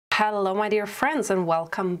Hello my dear friends and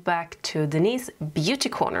welcome back to Denise Beauty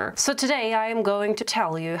Corner. So today I am going to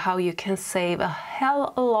tell you how you can save a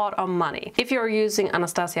hell a lot of money. If you're using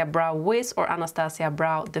Anastasia Brow Wiz or Anastasia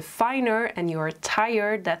Brow Definer and you're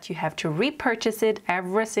tired that you have to repurchase it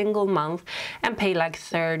every single month and pay like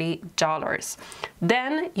 $30,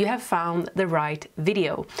 then you have found the right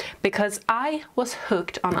video, because I was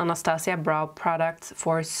hooked on Anastasia Brow products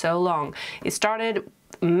for so long. It started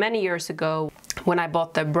many years ago when I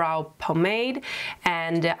bought the brow pomade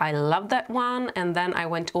and I loved that one, and then I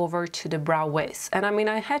went over to the Brow Wiz, and I mean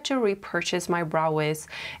I had to repurchase my Brow Wiz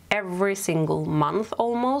every single month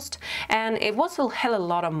almost, and it was a hell of a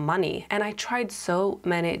lot of money. And I tried so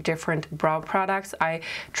many different brow products, I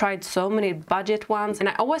tried so many budget ones, and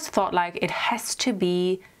I always thought like it has to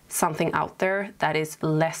be something out there that is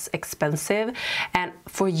less expensive. And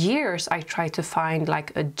for years I tried to find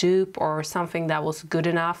like a dupe or something that was good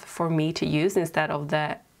enough for me to use instead of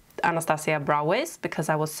the Anastasia Brow Wiz, because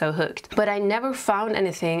I was so hooked. But I never found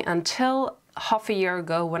anything until half a year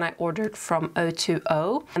ago when I ordered from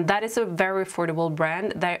O.two.o, and that is a very affordable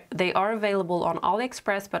brand. They are available on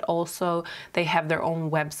Aliexpress, but also they have their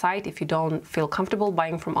own website if you don't feel comfortable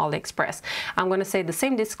buying from Aliexpress. I'm going to say the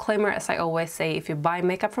same disclaimer as I always say: if you buy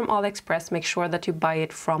makeup from Aliexpress, make sure that you buy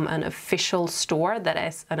it from an official store that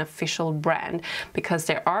is an official brand, because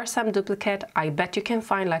there are some duplicate. I bet you can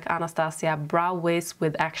find like Anastasia Brow Wiz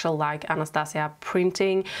with actual like Anastasia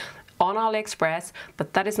printing on Aliexpress,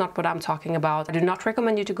 but that is not what I'm talking about. I do not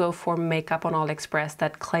recommend you to go for makeup on Aliexpress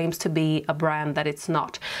that claims to be a brand that it's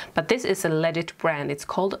not. But this is a legit brand. It's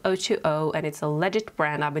called O.two.o and it's a legit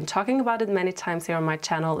brand. I've been talking about it many times here on my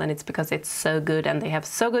channel, and it's because it's so good and they have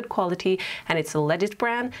so good quality, and it's a legit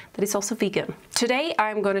brand that is also vegan. Today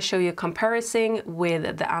I'm going to show you a comparison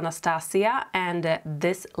with the Anastasia and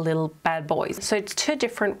this little bad boy. So it's two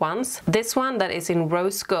different ones. This one that is in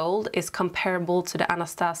rose gold is comparable to the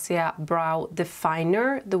Anastasia Brow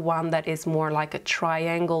Definer, the one that is more like a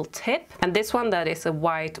triangle tip, and this one that is a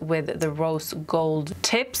white with the rose gold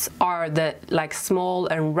tips are the like small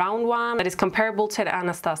and round one that is comparable to the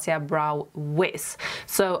Anastasia Brow Wiz.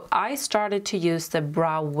 So I started to use the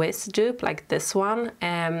Brow Wiz dupe like this one,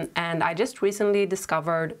 and I just recently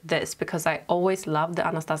discovered this because I always loved the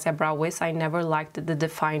Anastasia Brow Wiz. I never liked the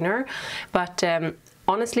Definer, but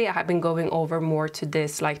honestly, I have been going over more to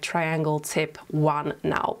this like triangle tip one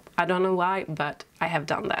now. I don't know why, but I have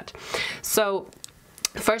done that. So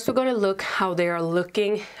first we're going to look how they are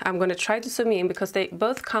looking. I'm going to try to zoom in because they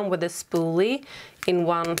both come with a spoolie in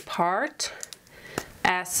one part,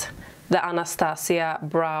 as the Anastasia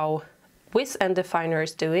Brow Wiz and Definer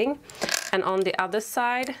is doing. And on the other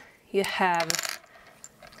side you have,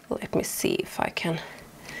 let me see if I can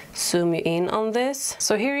zoom you in on this.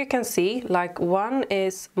 So here you can see like one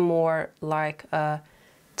is more like a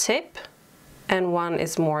tip and one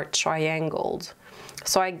is more triangled.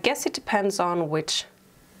 So I guess it depends on which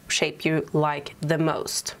shape you like the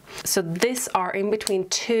most. So these are in between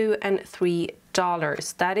 $2 and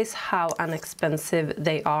 $3. That is how inexpensive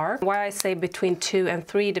they are. Why I say between 2 and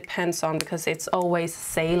 3 depends on, because it's always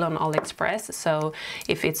sale on Aliexpress. So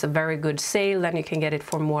if it's a very good sale, then you can get it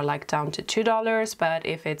for more like down to $2, but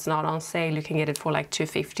if it's not on sale, you can get it for like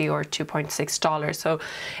 $2.50 or $2.6. So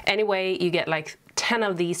anyway, you get like 10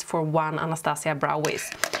 of these for one Anastasia Brow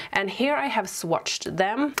Wiz. And here I have swatched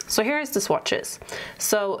them. So here is the swatches.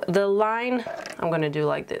 So the line, I'm gonna do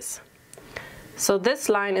like this. So this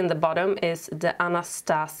line in the bottom is the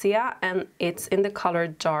Anastasia and it's in the color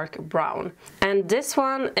dark brown. And this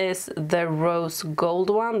one is the rose gold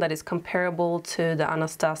one that is comparable to the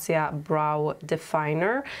Anastasia Brow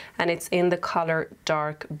Definer, and it's in the color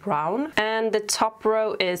dark brown. And the top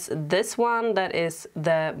row is this one that is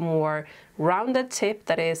the more rounded tip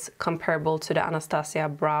that is comparable to the Anastasia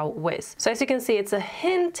Brow Wiz. So as you can see, it's a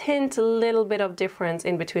hint, little bit of difference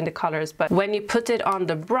in between the colors, but when you put it on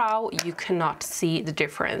the brow, you cannot see the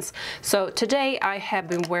difference. So today I have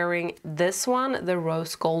been wearing this one, the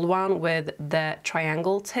rose gold one with the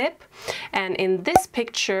triangle tip. And in this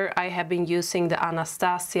picture, I have been using the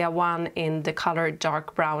Anastasia one in the color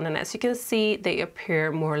dark brown. And as you can see, they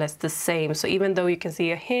appear more or less the same. So even though you can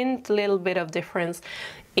see a hint, little bit of difference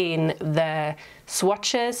in the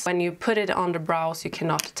swatches, when you put it on the brows, you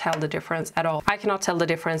cannot tell the difference at all. I cannot tell the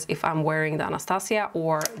difference if I'm wearing the Anastasia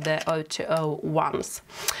or the O.two.o ones.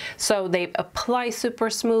 So they apply super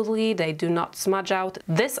smoothly, they do not smudge out.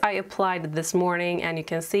 This I applied this morning, and you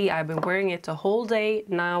can see I've been wearing it the whole day.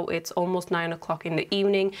 Now it's almost 9 o'clock in the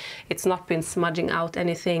evening. It's not been smudging out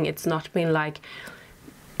anything. It's not been like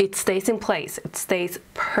it stays in place. It stays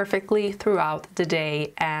perfectly throughout the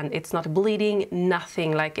day, and it's not bleeding, nothing.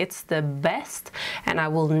 Like, it's the best, and I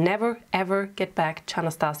will never ever get back to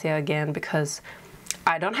Anastasia again because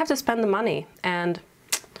I don't have to spend the money, and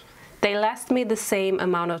they last me the same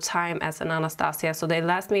amount of time as an Anastasia. So they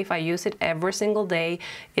last me, if I use it every single day,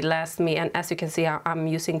 it lasts me, and as you can see, I'm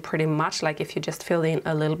using pretty much, like if you just fill in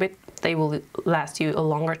a little bit, they will last you a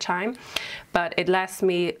longer time. But it lasts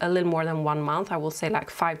me a little more than 1 month. I will say like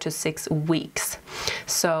 5 to 6 weeks.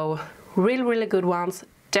 So really good ones.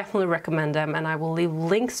 Definitely recommend them, and I will leave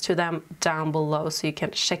links to them down below so you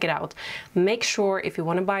can check it out. Make sure if you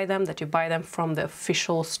want to buy them that you buy them from the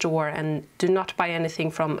official store, and do not buy anything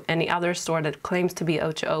from any other store that claims to be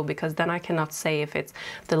O.two.o, because then I cannot say if it's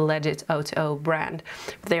the legit O.two.o brand.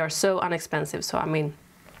 They are so inexpensive, so I mean,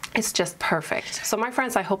 it's just perfect. So my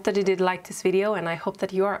friends, I hope that you did like this video, and I hope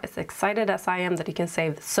that you are as excited as I am that you can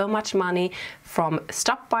save so much money from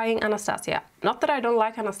stop buying Anastasia. Not that I don't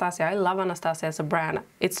like Anastasia, I love Anastasia as a brand.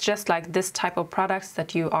 It's just like this type of products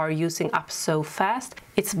that you are using up so fast.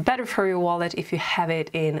 It's better for your wallet if you have it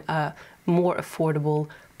in a more affordable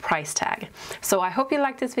price tag. So I hope you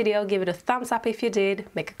liked this video. Give it a thumbs up if you did.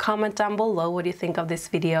 Make a comment down below what you think of this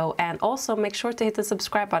video, and also make sure to hit the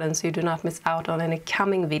subscribe button so you do not miss out on any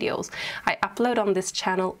coming videos. I upload on this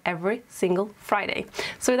channel every single Friday.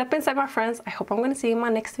 So with that being said, my friends, I hope I'm going to see you in my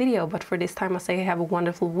next video, but for this time I say have a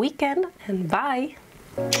wonderful weekend, and bye!